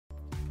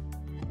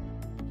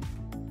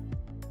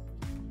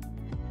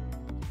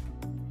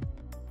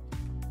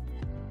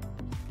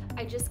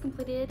I just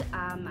completed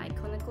my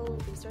Clinical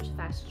Research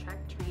Fastrack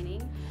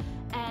training,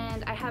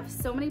 and I have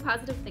so many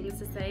positive things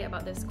to say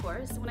about this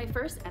course. When I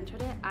first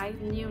entered it, I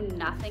knew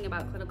nothing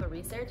about clinical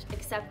research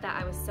except that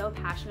I was so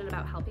passionate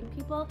about helping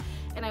people,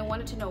 and I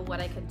wanted to know what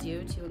I could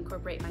do to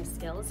incorporate my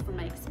skills from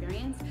my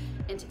experience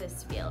into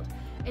this field.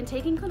 In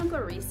taking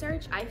clinical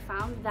research, I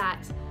found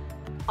that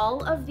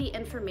all of the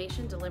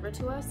information delivered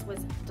to us was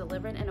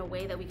delivered in a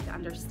way that we could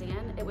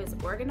understand. It was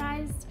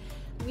organized.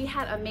 We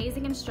had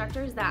amazing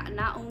instructors that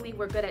not only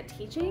were good at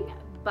teaching,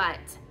 but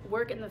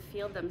work in the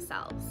field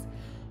themselves.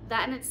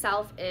 That in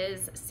itself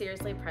is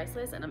seriously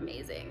priceless and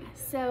amazing.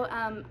 So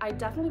I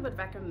definitely would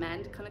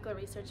recommend Clinical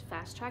Research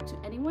Fastrack to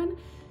anyone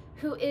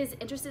who is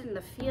interested in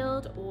the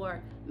field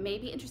or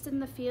maybe interested in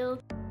the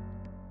field.